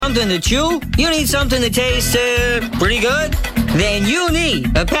Something to chew? You need something that tastes, pretty good? Then you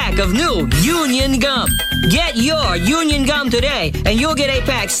need a pack of new Union Gum. Get your Union Gum today, and you'll get a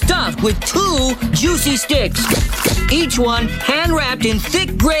pack stuffed with 2 juicy sticks. Each one hand-wrapped in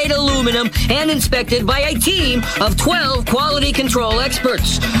thick-grade aluminum and inspected by a team of 12 quality control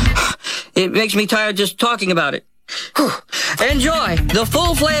experts. It makes me tired just talking about it. Enjoy the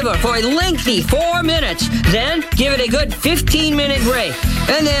full flavor for a lengthy 4 minutes. Then give it a good 15-minute break.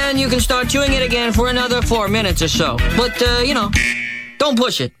 And then you can start chewing it again for another 4 minutes or so. But, don't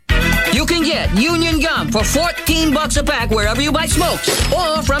push it. You can get Union Gum for $14 a pack wherever you buy smokes,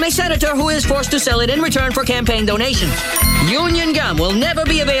 or from a senator who is forced to sell it in return for campaign donations. Union Gum will never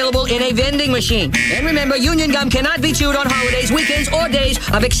be available in a vending machine. And remember, Union Gum cannot be chewed on holidays, weekends, or days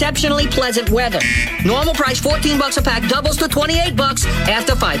of exceptionally pleasant weather. Normal price $14 a pack doubles to $28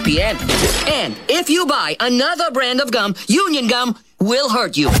 after 5 p.m. And if you buy another brand of gum, Union Gum will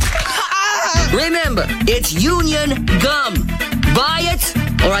hurt you. Remember, it's Union Gum. Buy it,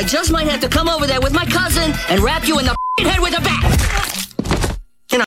 or I just might have to come over there with my cousin and wrap you in the head with a bat.